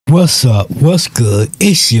What's up? What's good?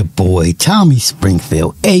 It's your boy Tommy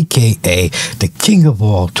Springfield, aka the King of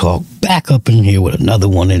All Talk, back up in here with another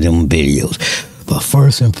one of them videos. But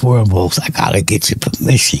first and foremost, I gotta get your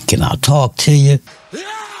permission. Can I talk to you?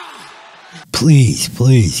 Please,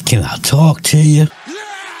 please, can I talk to you?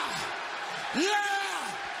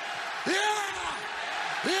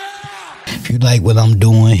 If you like what I'm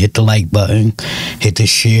doing, hit the like button, hit the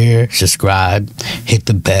share, subscribe, hit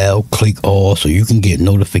the bell, click all so you can get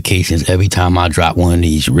notifications every time I drop one of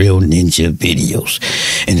these real ninja videos.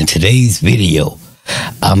 And in today's video,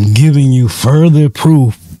 I'm giving you further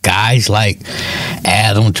proof guys like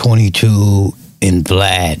ADAM22 and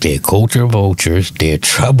Vlad, they're culture vultures, they're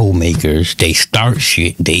troublemakers, they start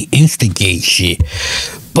shit, they instigate shit.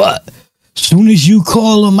 But soon as you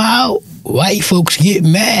call them out, white folks get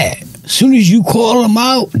mad. Soon as you call them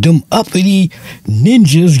out, them uppity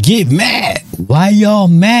ninjas get mad. Why y'all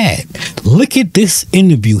mad? Look at this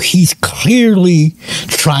interview. He's clearly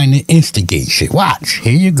trying to instigate shit. Watch.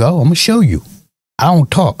 Here you go. I'm going to show you. I don't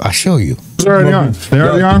talk. I show you. It's already on. They're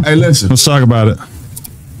already on? Hey, listen. Let's talk about it.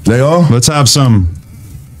 They are? Let's have some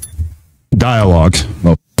dialogue.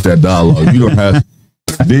 No, that dialogue. You don't have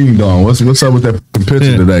ding dong. What's up with that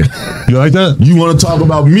picture today? You like that? You want to talk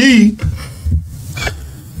about me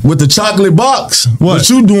with the chocolate box? What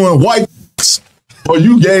you doing white? Or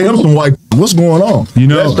you gave him some white? What's going on? You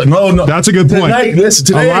know, that's a good point. Tonight, listen,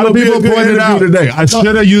 today a lot of people pointed out today. I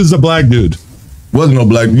should have used a black dude. Wasn't no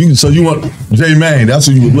black. So you want J Main? That's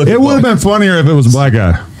what you were looking for. It would have been funnier if it was a black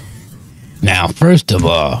guy. Now, first of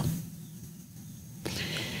all,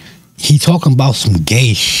 he talking about some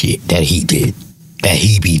gay shit that he did, that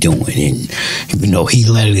he be doing, and you know he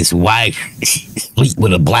let his wife sleep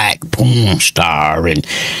with a black porn star, and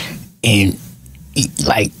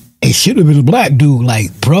like it should have been a black dude.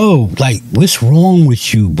 Like, bro, like what's wrong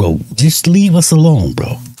with you, bro? Just leave us alone,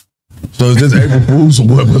 bro. So is this April Fool's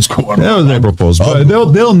or what's going on? That was April Fool's, but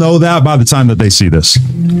they'll know that by the time that they see this.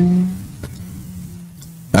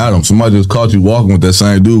 Adam, somebody just caught you walking with that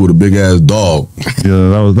same dude with a big ass dog.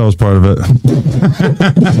 Yeah, that was part of it.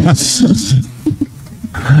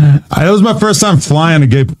 It was my first time flying a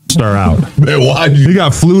gay star out. Man, why'd you? He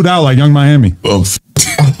got flued out like Young Miami. Oh,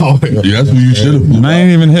 yeah, that's what you should have. And I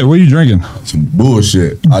ain't even hit. What are you drinking? Some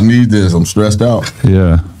bullshit. I need this. I'm stressed out.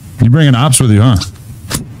 Yeah. You bringing ops with you, huh?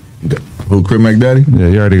 Who, Crip McDaddy? Yeah,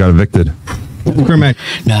 you already got evicted.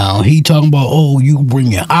 Now, he talking about, oh, you bring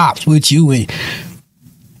your ops with you, and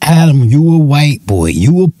Adam, you a white boy.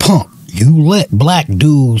 You a punk. You let black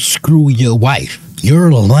dudes screw your wife. You're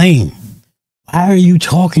lame. Why are you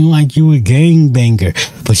talking like you a gangbanger?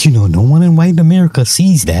 But you know, no one in white America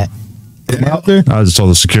sees that. Out there? I just told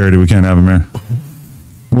the security we can't have him here.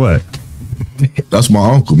 What? That's my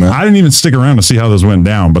uncle, man. I didn't even stick around to see how this went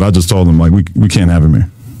down, but I just told them, like, we can't have him here.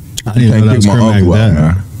 I didn't know that was my uncle out,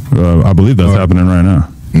 man. I believe that's happening right now.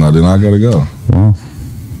 No, then I gotta go. Well,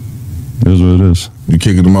 it is what it is. You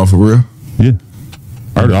kicking him out for real? Yeah.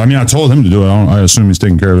 I mean, I told him to do it. I assume he's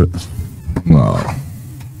taking care of it. No.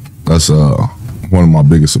 That's one of my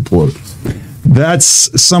biggest supporters.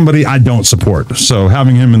 That's somebody I don't support. So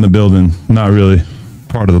having him in the building, not really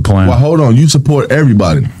part of the plan. Well, hold on. You support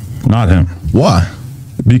everybody. Not him. Why?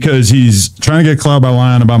 Because he's trying to get clout by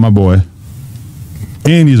lying about my boy.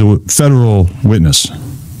 And he's a federal witness.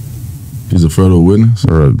 He's a federal witness?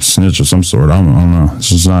 Or a snitch of some sort. I don't know. It's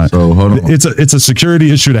just not. So, hold on. It's a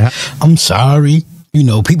security issue to have. I'm sorry. You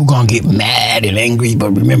know, people gonna get mad and angry,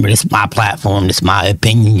 but remember, this is my platform. This is my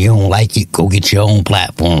opinion. You don't like it, go get your own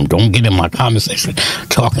platform. Don't get in my comment section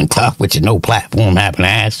talking tough with your no platform having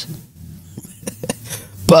ass.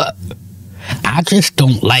 But I just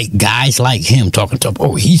don't like guys like him talking tough.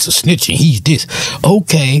 Oh, he's a snitch and he's this.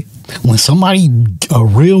 Okay, when somebody, a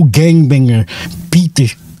real gangbanger, beat the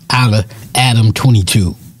out of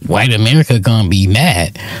ADAM22, white America gonna be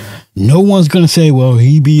mad. No one's gonna say, well,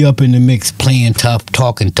 he be up in the mix playing tough,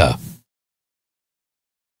 talking tough.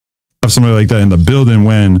 Have somebody like that in the building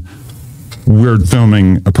when we're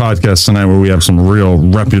filming a podcast tonight where we have some real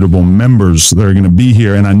reputable members that are going to be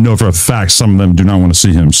here, and I know for a fact some of them do not want to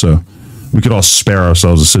see him, so we could all spare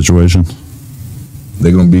ourselves a situation.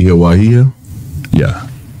 They're gonna be here while he here? Yeah.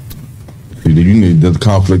 You need the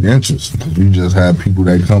conflict interest. You just have people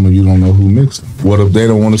that come and you don't know who mixed. What if they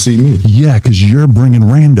don't want to see me? Yeah, because you're bringing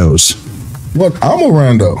randos. What? I'm a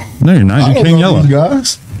rando. No, you're not. You're King Yella. These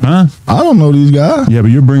guys? Huh? I don't know these guys. Yeah, but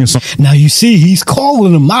you're bringing some. Now, you see, he's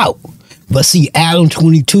calling them out. But see,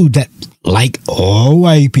 ADAM22, that like all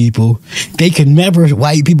white people,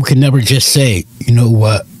 white people can never just say, you know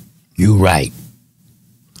what, you're right.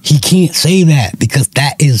 He can't say that because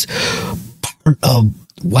that is part of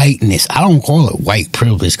whiteness. I don't call it white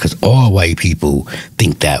privilege because all white people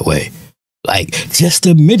think that way. Like, just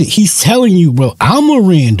admit it. He's telling you, bro, I'm a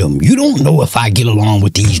random. You don't know if I get along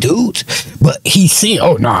with these dudes. But he's saying,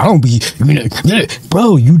 oh, no, I don't be.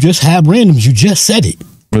 Bro, you just have randoms. You just said it.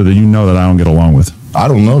 Whether you know that I don't get along with. I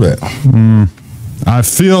don't know that. I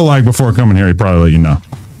feel like before coming here, he probably let you know.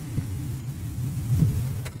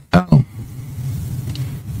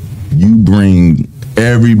 You bring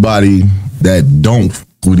everybody that don't f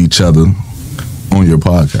with each other on your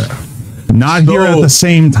podcast. Not here at the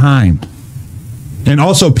same time. And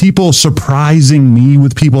also people surprising me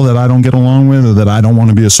with people that I don't get along with or that I don't want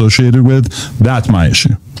to be associated with. That's my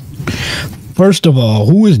issue. First of all,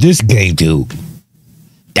 who is this gay dude?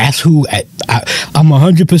 That's who I'm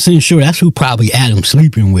 100% sure that's who probably Adam's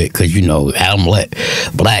sleeping with, because you know Adam let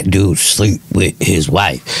black dudes sleep with his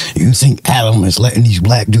wife. You think Adam is letting these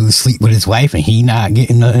black dudes sleep with his wife and he not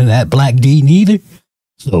getting none of that black D neither?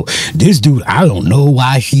 So this dude, I don't know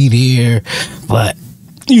why he there, but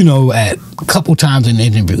you know, at a couple times in the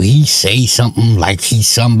interview, he say something like he's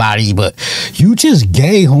somebody, but you just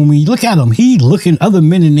gay, homie. Look at him. He looking other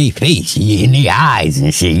men in their face, in their eyes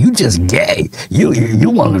and shit. You just gay.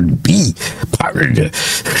 You want to be part of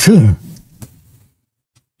the...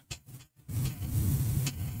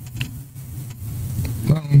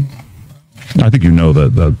 I think you know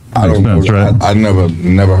that I don't know, right? I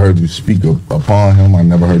never heard you speak upon him. I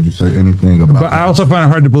never heard you say anything about him. But I also find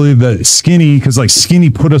it hard to believe that Skinny, because like Skinny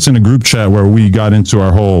put us in a group chat where we got into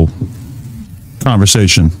our whole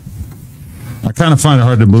conversation. I kind of find it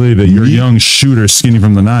hard to believe that your young shooter, Skinny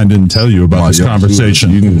from the 9, didn't tell you about this conversation.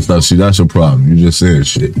 Shooter, you need to start. See, that's your problem. You just saying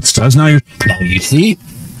shit. That's not your... Now you see?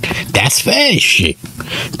 That's fast shit.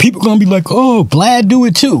 People gonna be like, oh, Vlad do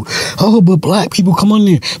it too. Oh, but black people come on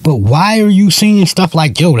there. But why are you saying stuff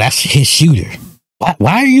like, yo, that's his shooter?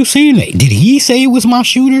 Why are you saying that? Did he say it was my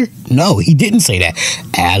shooter? No, he didn't say that.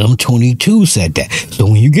 ADAM22 said that. So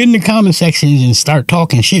when you get in the comment sections and start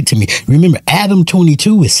talking shit to me, remember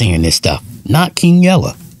ADAM22 is saying this stuff, not King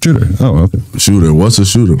Yella. Shooter. Oh, okay. Shooter. What's a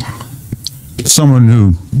shooter? Someone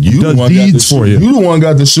who does deeds for you. You the one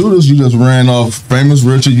got the shooters. You just ran off Famous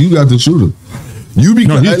Richard. You got the shooter. You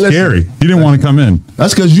become he's scary. He didn't want to come in.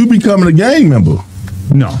 That's because you becoming a gang member.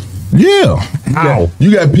 No. Yeah. How?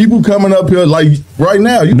 You got people coming up here like right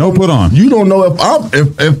now. You put on. You don't know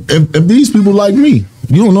if these people like me.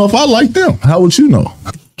 You don't know if I like them. How would you know?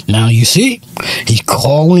 Now you see, he's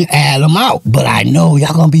calling Adam out, but I know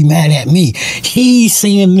y'all gonna be mad at me. He's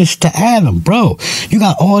saying this to Adam, bro. You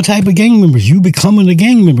got all type of gang members. You becoming a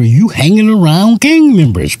gang member. You hanging around gang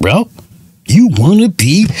members, bro. You wanna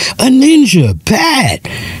be a ninja, bad.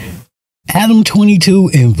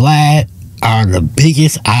 ADAM22 and Vlad are the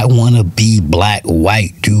biggest I wanna be black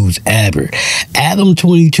white dudes ever.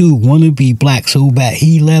 ADAM22 wanna be black so bad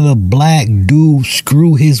he let a black dude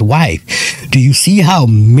screw his wife. Do you see how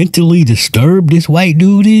mentally disturbed this white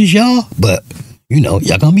dude is, y'all? But you know,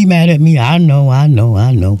 y'all gonna be mad at me. I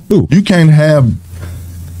know. Ooh, you can't have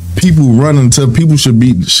people running to people should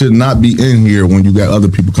not be in here when you got other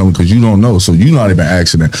people coming because you don't know, so you're not even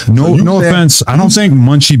asking that. No offense. I don't think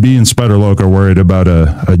Munchie B and Spider Loc are worried about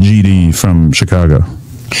a GD from Chicago.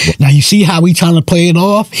 Now you see how we trying to play it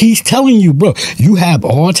off? He's telling you, bro, you have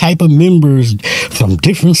all type of members from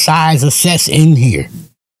different size of sets in here.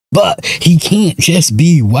 But he can't just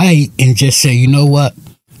be white and just say, you know what?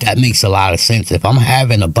 That makes a lot of sense. If I'm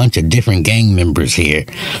having a bunch of different gang members here,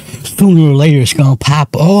 sooner or later it's going to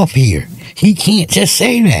pop off here. He can't just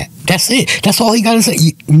say that. That's it. That's all he got to say.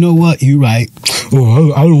 You know what? You're right.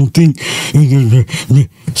 Oh, I don't think.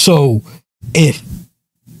 So if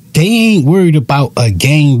they ain't worried about a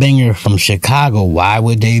gangbanger from Chicago, why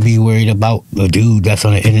would they be worried about the dude that's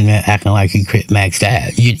on the internet acting like he crit maxed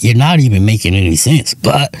out? You're not even making any sense.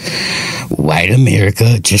 But white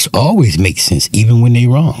America just always makes sense, even when they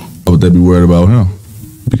wrong. Why would they be worried about him?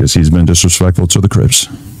 Because he's been disrespectful to the Crips.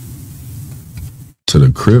 To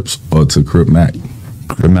the Crips or to Crip Mac?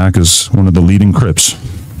 Crip Mac is one of the leading Crips.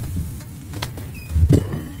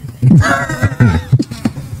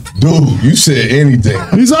 Dude, you said anything.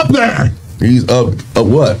 He's up there. He's up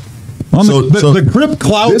what? On the Crip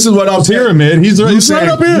clout. This is what I'm pyramid. He's right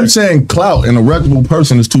up here. You're saying clout and a reputable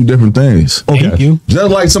person is two different things. Okay. Thank you.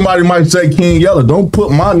 Just like somebody might say King Yella, don't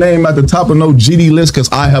put my name at the top of no GD list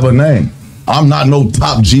because I have a name. I'm not no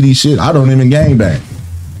top GD shit. I don't even gangbang.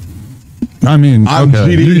 I mean, I'm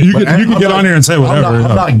okay. GD, You can get on here and say whatever.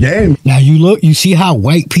 I'm not game. Now you see how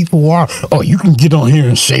white people are. Oh, you can get on here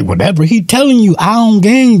and say whatever. He telling you I don't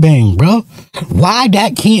gangbang, bro. Why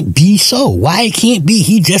that can't be so? Why it can't be?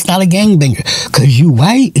 He just not a gangbanger. Cause you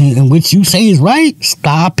white and what you say is right.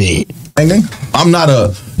 Stop it. I'm not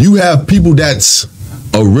a. You have people that's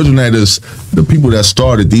originators, the people that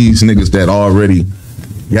started these niggas that already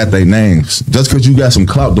got their names. Just because you got some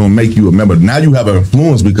clout don't make you a member. Now you have an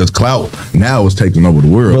influence because clout now is taking over the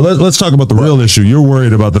world. Well, let's talk about the real issue. You're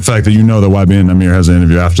worried about the fact that you know that YB and Amir has an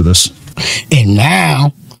interview after this. And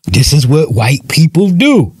now, this is what white people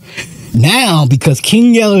do. Now, because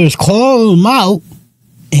King Yella is calling him out,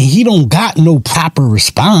 and he don't got no proper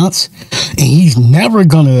response, and he's never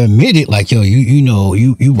gonna admit it, like, yo,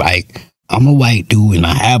 you right. I'm a white dude and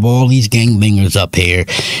I have all these gangbangers up here,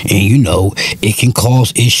 and you know, it can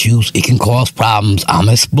cause issues, it can cause problems. I'm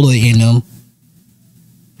exploiting them.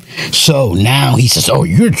 So now he says, oh,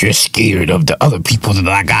 you're just scared of the other people that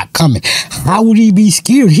I got coming. How would he be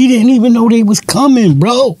scared? He didn't even know they was coming,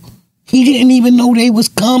 bro. He didn't even know they was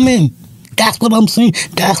coming. That's what I'm saying.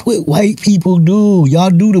 That's what white people do. Y'all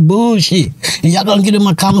do the bullshit. And y'all gonna get in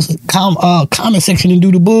my comment section and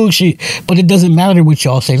do the bullshit. But it doesn't matter what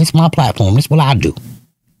y'all say. This is my platform. This is what I do.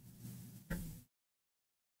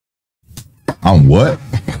 I'm what?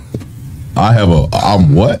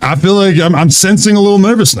 I'm what? I feel like I'm sensing a little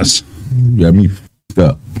nervousness. You got me f***ed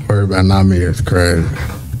up. Worried about not me. It's crazy.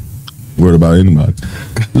 Worried about anybody.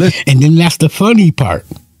 And then that's the funny part.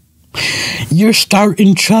 You're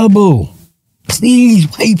starting trouble. Please,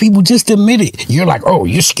 white people, just admit it. You're like, oh,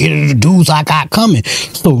 you're scared of the dudes I got coming.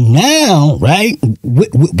 So now, right,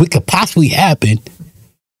 what could possibly happen,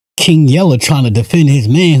 King Yella trying to defend his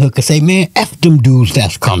manhood could say, man, F them dudes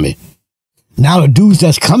that's coming. Now the dudes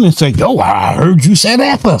that's coming say, yo, I heard you said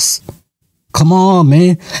F us. Come on,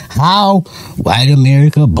 man. How white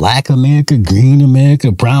America, black America, green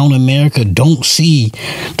America, brown America don't see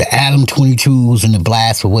the ADAM22s and the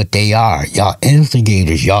blacks for what they are. Y'all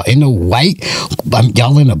instigators. Y'all in the white,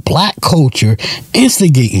 y'all in the black culture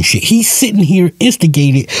instigating shit. He's sitting here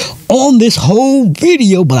instigated on this whole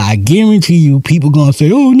video, but I guarantee you people gonna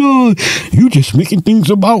say, oh no, you just making things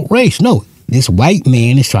about race. No. This white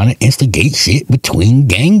man is trying to instigate shit between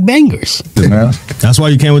gangbangers. That's why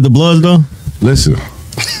you came with the Bloods, though? Listen,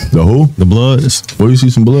 the who? The Bloods. Where you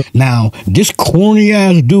see some blood? Now, this corny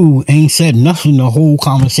ass dude ain't said nothing the whole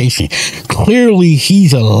conversation. Clearly,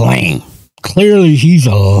 he's a lame. Clearly, he's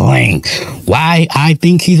a lame. Why I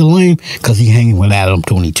think he's a lame? Because he hanging with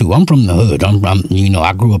ADAM22. I'm from the hood. I'm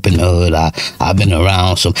I grew up in the hood. I've been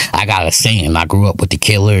around some. I got a saying. I grew up with the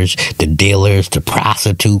killers, the dealers, the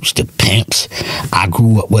prostitutes, the pimps. I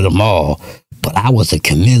grew up with them all. But I was a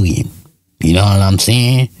chameleon. You know what I'm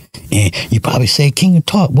saying? And you probably say, King of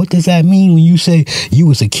Talk, what does that mean when you say you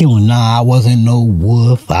was a killer? Nah, I wasn't no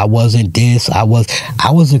wolf. I wasn't this. I was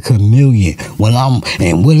a chameleon.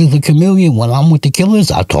 And what is a chameleon? When I'm with the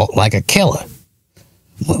killers, I talk like a killer.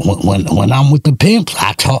 When I'm with the pimps,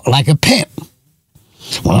 I talk like a pimp.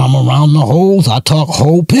 When I'm around the hoes, I talk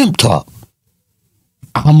whole pimp talk.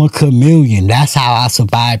 I'm a chameleon. That's how I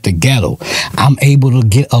survived the ghetto. I'm able to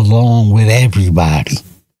get along with everybody.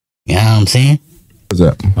 You know what I'm saying? What's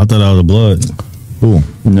that? I thought that was a Blood. Ooh,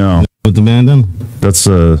 no. With the bandana? That's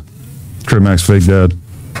Crip Mac's fake dad.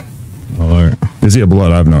 All right. Is he a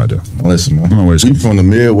Blood? I have no idea. Listen, man. Always. We from the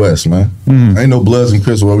Midwest, man. Ain't no Bloods and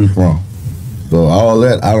Crips where we from. So all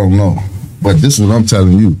that, I don't know. But this is what I'm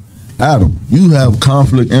telling you. Adam, you have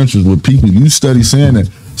conflict interest with people. You study saying that.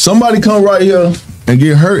 Somebody come right here and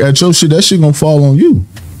get hurt at your shit, that shit gonna fall on you.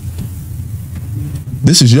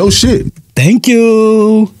 This is your shit. Thank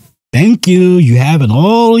you. Thank you. You having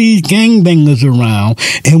all these gangbangers around,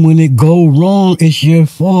 and when it go wrong, it's your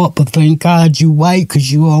fault. But thank God you white, because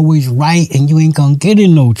you always right, and you ain't gonna get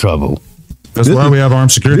in no trouble. That's why we have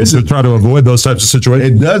armed security, to try to avoid those types of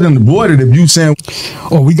situations. It doesn't avoid it if you saying,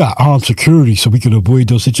 oh, we got armed security so we can avoid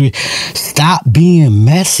those situations. Stop being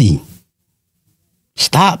messy.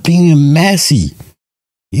 Stop being messy.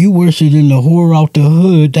 You worse than the whore out the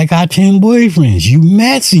hood that got 10 boyfriends. You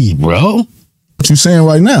messy, bro. what you saying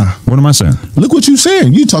right now? What am I saying? Look what you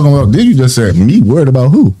saying. You talking about, then you just said, me worried about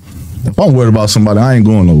who? If I'm worried about somebody, I ain't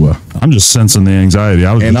going nowhere. I'm just sensing the anxiety.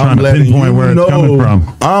 I was just trying to pinpoint where it's coming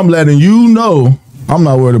from. I'm letting you know I'm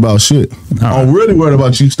not worried about shit. I'm really worried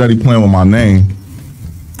about you steady playing with my name.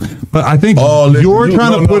 But I think you're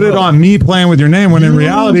trying to put it on me playing with your name when in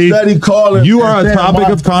reality, you are a topic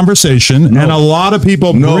of conversation and a lot of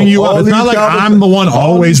people bring you up. It's not like I'm the one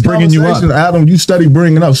always bringing you up. Adam, you steady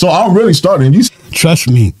bringing up. So I'm really starting. You trust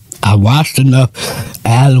me. I watched enough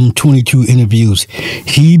ADAM22 interviews.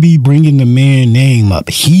 He be bringing the man name up.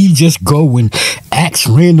 He just go and ask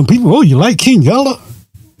random people, oh, you like King Yella?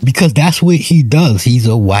 Because that's what he does. He's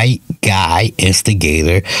a white guy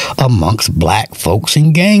instigator amongst black folks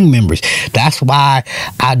and gang members. That's why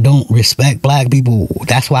I don't respect black people.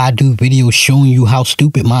 That's why I do videos showing you how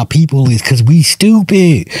stupid my people is. Because we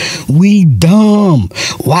stupid. We dumb.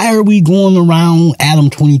 Why are we going around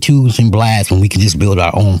ADAM22s and Vlads when we can just build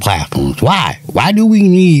our own platforms? Why? Why do we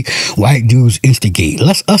need white dudes instigate?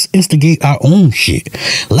 Let's us instigate our own shit.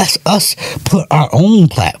 Let's us put our own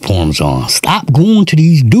platforms on. Stop going to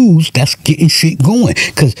these dudes that's getting shit going.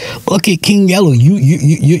 Because look at King Yella,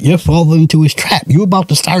 you're falling into his trap. You're about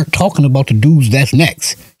to start talking about the dudes that's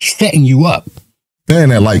next. He's setting you up. Saying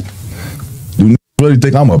that like, you really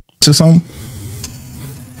think I'm a bitch or something?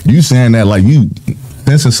 You saying that like you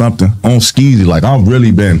sensing something on skeezy, like I've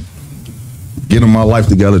really been getting my life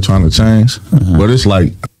together trying to change, but it's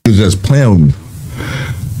like it's just playing with me.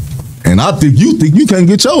 And I think you can't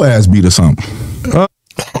get your ass beat or something.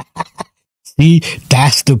 See,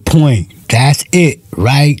 that's the point. That's it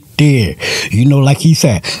right there. You know, like he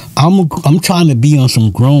said, I'm trying to be on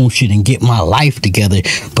some grown shit and get my life together,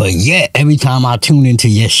 but yet every time I tune into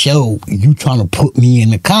your show, you trying to put me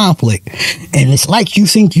in a conflict, and it's like you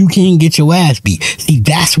think you can't get your ass beat. See,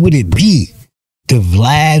 that's what it be. The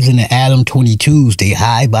Vlads and the ADAM22s, they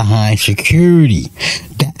hide behind security.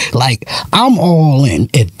 Like, I'm all in.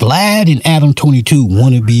 If Vlad and ADAM22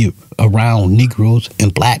 want to be around Negroes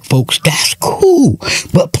and black folks, that's cool.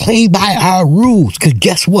 But play by our rules. Because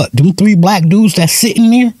guess what? Them 3 black dudes that's sitting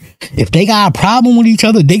there, if they got a problem with each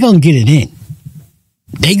other, they going to get it in.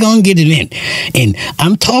 They gonna get it in. And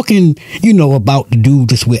I'm talking, you know, about the dude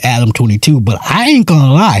that's with ADAM22, but I ain't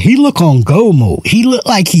gonna lie. He look on go mode. He look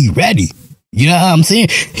like he ready. You know what I'm saying?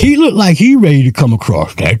 He looked like he ready to come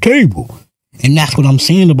across that table. And that's what I'm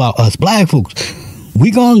saying about us black folks.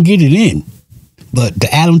 We gonna get it in. But the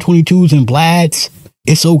ADAM22s and Vlads,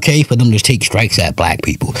 it's okay for them to take strikes at black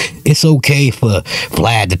people. It's okay for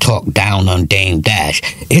Vlad to talk down on Dame Dash.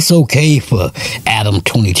 It's okay for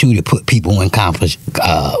ADAM22 to put people in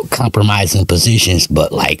compromising positions.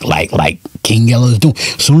 But like King Yella is doing,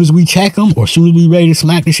 as soon as we check them or as soon as we ready to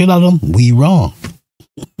smack the shit out of them, we wrong.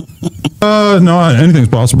 No, anything's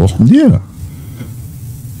possible. Yeah.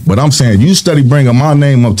 But I'm saying you study bringing my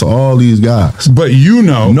name up to all these guys. But you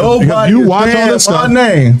know, nobody you watch all this my stuff,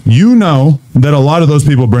 name. You know that a lot of those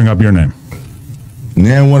people bring up your name. And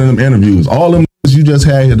then one of them interviews, all them you just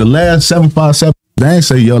had here, the last 757, they ain't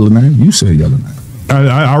say Yella name. You say Yella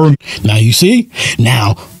name. Now you see?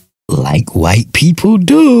 Now, like white people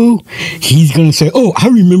do, he's gonna say, oh, I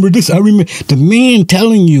remember this. I remember the man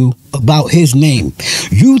telling you about his name.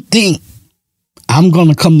 You think I'm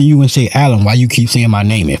gonna come to you and say, Adam, why you keep saying my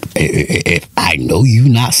name? If I know you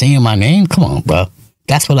not saying my name, come on, bro.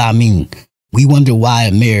 That's what I mean. We wonder why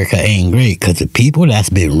America ain't great, because the people that's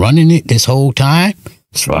been running it this whole time,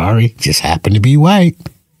 sorry, just happened to be white,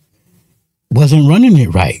 wasn't running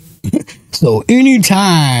it right. So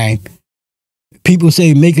anytime people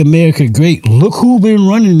say make America great, look who been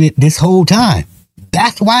running it this whole time.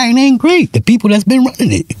 That's why it ain't great. The people that's been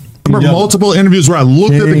running it. I remember multiple interviews where I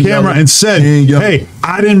looked at the camera and said, hey,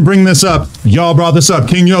 I didn't bring this up. Y'all brought this up.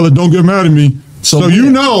 King Yella, don't get mad at me. So you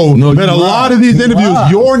know that a lot of these interviews,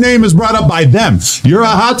 your name is brought up by them. You're a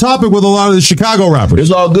hot topic with a lot of the Chicago rappers.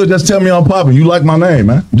 It's all good. Just tell me I'm popping. You like my name,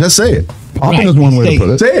 man. Just say it. Popping is one way to put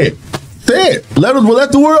it. Say it. Say it. Let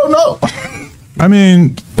the world know. I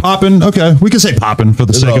mean, popping. Okay, we can say popping for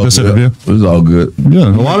the sake of this interview. It's all good. Yeah,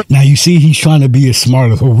 a lot of. Now you see, he's trying to be as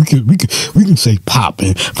smart as we can say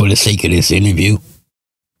popping for the sake of this interview.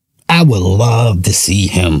 I would love to see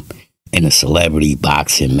him in a celebrity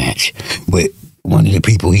boxing match with one of the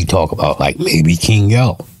people he talk about, like maybe King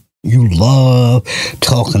Yella. You love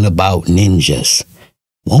talking about ninjas.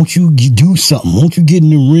 Won't you do something? Won't you get in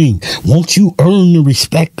the ring? Won't you earn the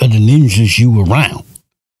respect of the ninjas you around?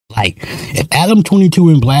 Like, if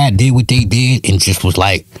ADAM22 and Vlad did what they did and just was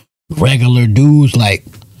like regular dudes, like,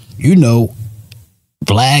 you know,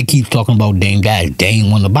 Vlad keeps talking about Dame Dash.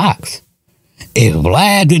 Dame won the box. If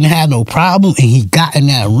Vlad didn't have no problem and he got in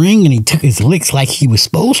that ring and he took his licks like he was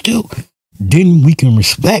supposed to, then we can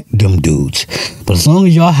respect them dudes. But as long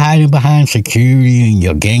as y'all hiding behind security and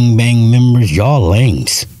your gangbang members, y'all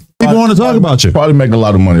lames. People want to talk about you. Probably making a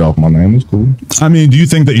lot of money off my name. It's cool. I mean, do you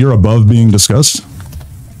think that you're above being discussed?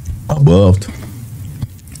 Above?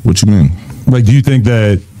 What you mean? Like, do you think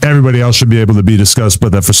that everybody else should be able to be discussed,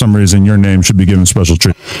 but that for some reason your name should be given special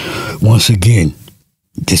treatment? Once again,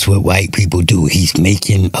 this is what white people do. He's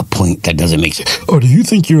making a point that doesn't make sense. Oh, do you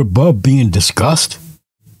think you're above being discussed?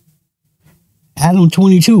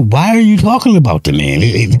 ADAM22, why are you talking about the man?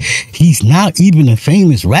 He's not even a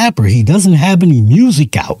famous rapper. He doesn't have any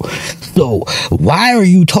music out. So why are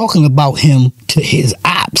you talking about him to his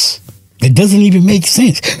ops? It doesn't even make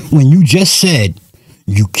sense when you just said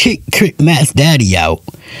you kicked Matt's daddy out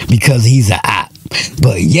because he's an op.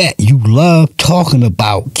 But yet you love talking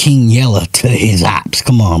about King Yella to his ops.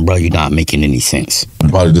 Come on, bro. You're not making any sense.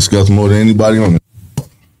 Probably discuss more than anybody on it.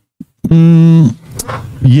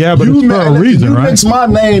 Yeah, but it's for a reason, you right? mix my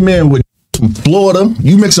name in with Florida.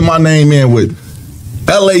 You mixing my name in with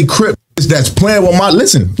LA Crip that's playing with my.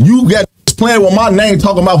 Listen, you got playing with my name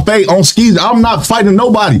talking about Faye on skis. I'm not fighting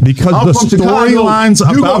nobody Because I'm the from Chicago. storylines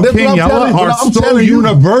about King Yella are so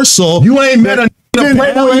universal. You ain't met a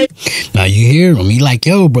LA. Now you hear him. He like,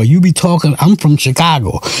 yo, bro, you be talking. I'm from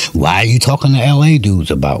Chicago. Why are you talking to LA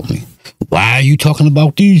dudes about me? Why are you talking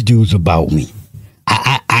about these dudes about me?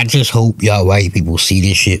 I just hope y'all white people see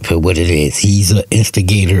this shit for what it is. He's an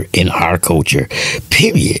instigator in our culture.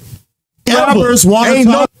 Period. Rappers want to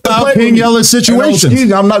talk about King Yella's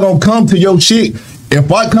situation. I'm not gonna come to your shit.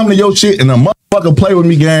 If I come to your shit and a motherfucker play with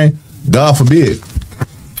me, gang, God forbid.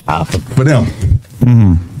 For them.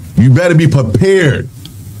 You better be prepared.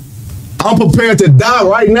 I'm prepared to die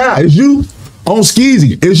right now. It's you on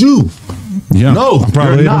Skeezy. It's you. Yeah. No, I'm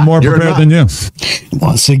probably even more prepared than you.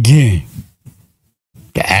 Once again,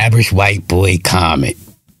 the average white boy comment.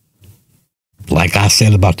 Like I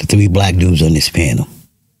said about the 3 black dudes on this panel.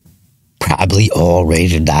 Probably all ready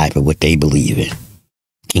to die for what they believe in.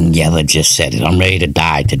 King Yella just said it. I'm ready to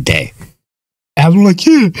die today. I was like,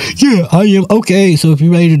 yeah, I am. Okay, so if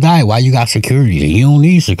you're ready to die, why you got security then? You don't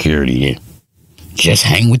need security then. Just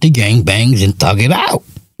hang with the gangbangs and thug it out.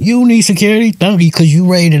 You don't need security, because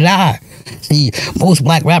you ready to die. See, most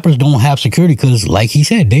black rappers don't have security because, like he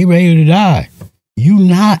said, they ready to die. You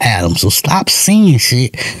not Adam, so stop saying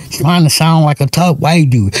shit trying to sound like a tough white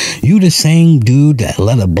dude. You the same dude that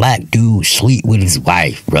let a black dude sleep with his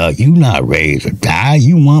wife, bro. You not ready to die.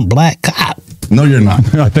 You want black cop. No, you're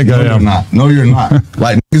not. I think I am. No, you're not.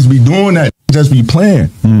 Like, niggas be doing that, just be playing.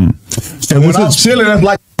 And when I'm chilling, that's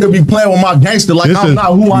like they be playing with my gangster, like I'm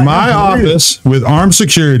not who I am. My office with armed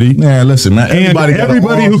security. Man, listen, man.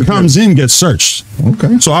 Everybody who comes in gets searched.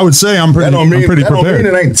 Okay. So I would say I'm pretty prepared. Don't mean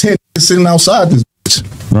it ain't 10 sitting outside this bitch.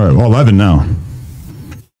 All right, well, 11 now.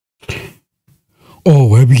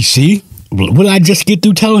 Oh, ABC? What did I just get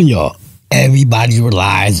through telling y'all? Everybody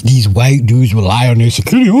relies, these white dudes rely on their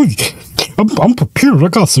security. I'm prepared. I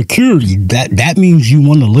got security. That means you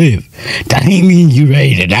want to live. That ain't mean you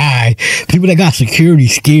ready to die. People that got security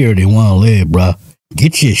scared and want to live, bro.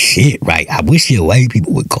 Get your shit right. I wish your white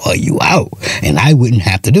people would call you out and I wouldn't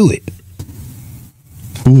have to do it.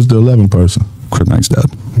 Who's the 11 person? Crip Max dad.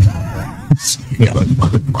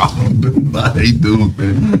 Hey, dude,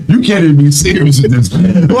 man. You can't even be serious in this.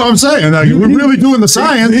 Well, I'm saying, like, we're really doing the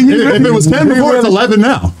science. If it was 10 before, it's 11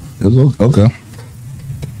 now. Okay.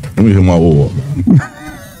 Let me hit my wall.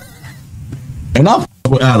 And I f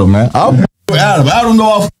with Adam, man. I f with Adam. Adam know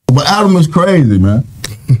I f but Adam is crazy, man.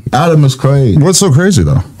 Adam is crazy. What's so crazy,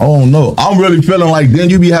 though? I don't know. I'm really feeling like then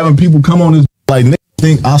you be having people come on this, like, nigga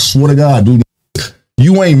think, I swear to God, dude,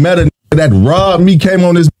 you ain't met a nigga that robbed me, came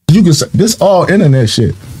on this. You can say, this all internet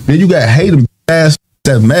shit. Then you got hating ass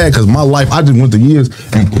that's mad because my life, I just went to years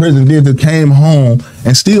in prison, then came home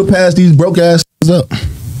and still passed these broke ass up.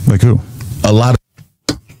 Like who? A lot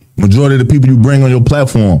of majority of the people you bring on your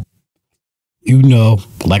platform. You know,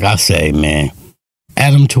 like I say, man,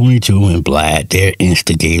 ADAM22 and Vlad, they're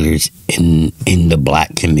instigators in the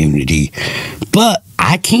black community. But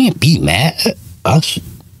I can't be mad at us.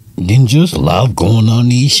 Then just love going on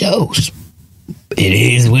these shows. It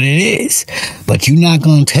is what it is. But you're not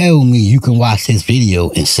going to tell me you can watch this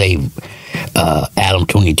video and say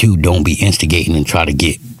ADAM22 don't be instigating and try to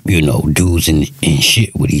get, you know, dudes and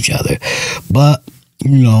shit with each other. But,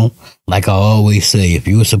 you know, like I always say, if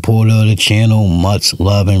you're a supporter of the channel, much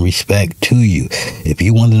love and respect to you. If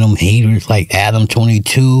you're one of them haters like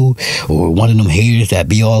ADAM22 or one of them haters that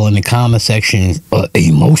be all in the comment section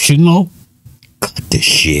emotional, cut the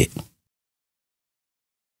shit.